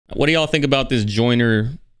What do y'all think about this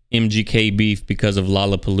Joyner MGK beef because of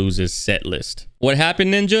Lollapalooza's set list? What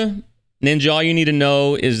happened, Ninja? Ninja, all you need to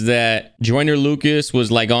know is that Joyner Lucas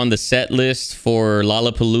was like on the set list for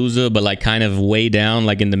Lollapalooza, but like kind of way down,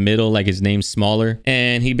 like in the middle, like his name's smaller.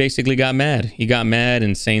 And he basically got mad. He got mad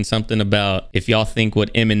and saying something about, if y'all think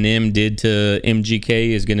what Eminem did to MGK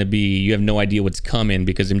is going to be, you have no idea what's coming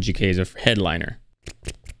because MGK is a headliner.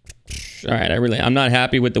 All right, I'm not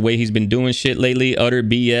happy with the way he's been doing shit lately. Utter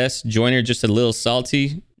BS. Joyner just a little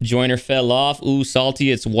salty. Joyner fell off. Ooh,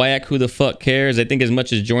 salty. It's whack. Who the fuck cares? I think as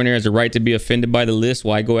much as Joyner has a right to be offended by the list,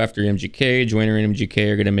 why go after MGK? Joyner and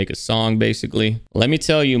MGK are going to make a song, basically. Let me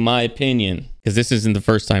tell you my opinion, because this isn't the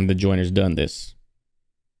first time that Joyner's done this.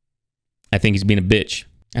 I think he's being a bitch.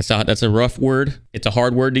 That's a rough word. It's a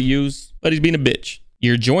hard word to use, but he's being a bitch.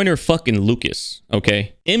 You're Joyner fucking Lucas,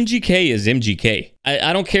 okay? MGK is MGK.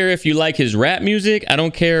 I don't care if you like his rap music. I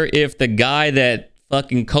don't care if the guy that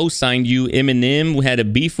fucking co-signed you, Eminem, had a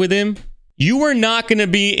beef with him. You are not going to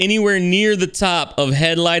be anywhere near the top of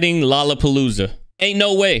headlining Lollapalooza. Ain't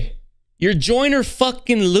no way. You're Joyner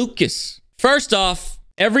fucking Lucas. First off,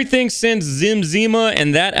 everything since Zim Zima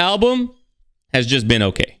and that album has just been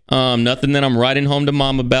okay. Nothing that I'm writing home to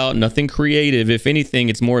mom about. Nothing creative. If anything,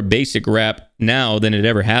 it's more basic rap now than it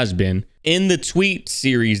ever has been. In the tweet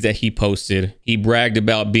series that he posted, he bragged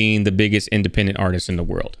about being the biggest independent artist in the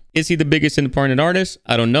world. Is he the biggest independent artist?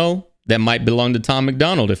 I don't know. That might belong to Tom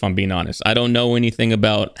McDonald, if I'm being honest. I don't know anything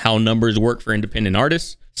about how numbers work for independent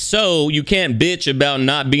artists. So you can't bitch about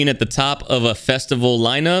not being at the top of a festival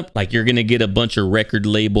lineup. Like you're going to get a bunch of record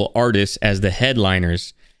label artists as the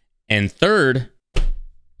headliners. And third,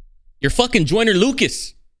 you're fucking Joyner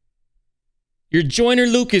Lucas. You're Joyner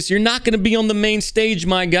Lucas. You're not going to be on the main stage,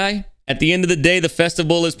 my guy. At the end of the day, the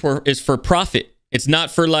festival is for profit. It's not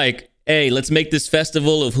for like, hey, let's make this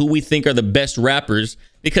festival of who we think are the best rappers,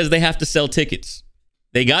 because they have to sell tickets.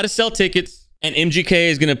 They got to sell tickets, and MGK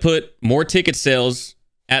is going to put more ticket sales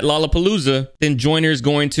at Lollapalooza than Joyner is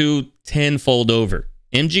going to tenfold over.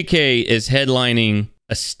 MGK is headlining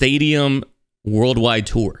a stadium worldwide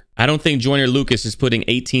tour. I don't think Joyner Lucas is putting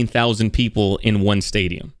 18,000 people in one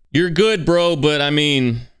stadium. You're good, bro, but I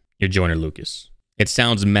mean, you're Joyner Lucas. It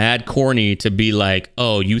sounds mad corny to be like,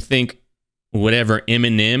 oh, you think whatever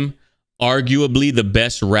Eminem, arguably the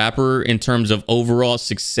best rapper in terms of overall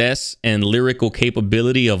success and lyrical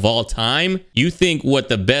capability of all time, you think what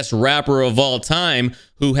the best rapper of all time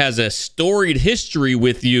who has a storied history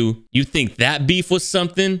with you, you think that beef was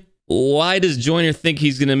something? Why does Joyner think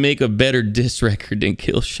he's going to make a better diss record than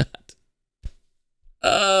Killshot?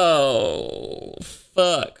 Oh,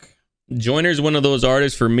 fuck. Joyner's one of those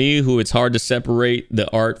artists for me who it's hard to separate the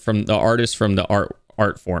art from the artist from the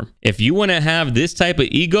art form. If you want to have this type of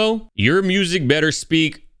ego, your music better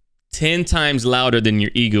speak 10 times louder than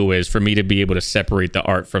your ego is for me to be able to separate the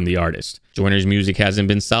art from the artist. Joyner's music hasn't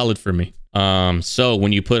been solid for me. So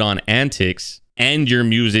when you put on Antics and your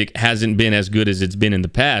music hasn't been as good as it's been in the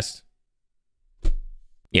past,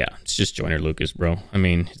 yeah, it's just Joyner Lucas, bro. I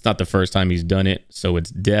mean, it's not the first time he's done it, so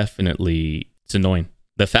it's annoying.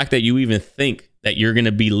 The fact that you even think that you're going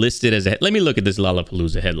to be listed as a... Let me look at this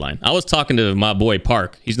Lollapalooza headline. I was talking to my boy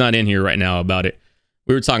Park. He's not in here right now about it.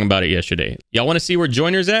 We were talking about it yesterday. Y'all want to see where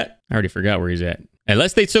Joyner's at? I already forgot where he's at.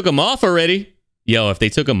 Unless they took him off already. Yo, if they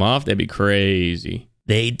took him off, that'd be crazy.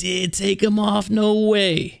 They did take him off. No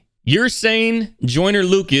way. You're saying, Joyner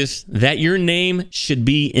Lucas, that your name should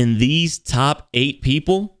be in these top 8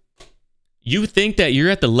 people? You think that you're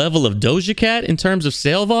at the level of Doja Cat in terms of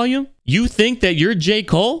sale volume? You think that you're J.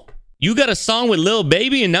 Cole? You got a song with Lil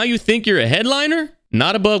Baby and now you think you're a headliner?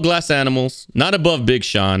 Not above Glass Animals, not above Big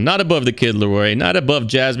Sean, not above The Kid Laroi, not above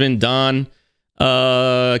Jasmine, Dawn,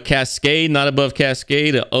 Cascade, not above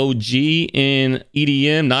Cascade, the OG in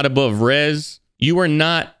EDM, not above Rez. You are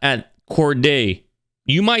not at Corday.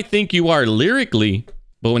 You might think you are lyrically,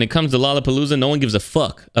 but when it comes to Lollapalooza, no one gives a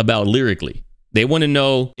fuck about lyrically. They want to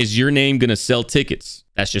know, is your name going to sell tickets?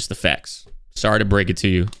 That's just the facts. Sorry to break it to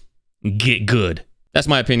you. Get good. That's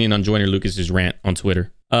my opinion on Joyner Lucas's rant on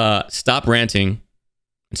Twitter. Stop ranting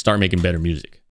and start making better music.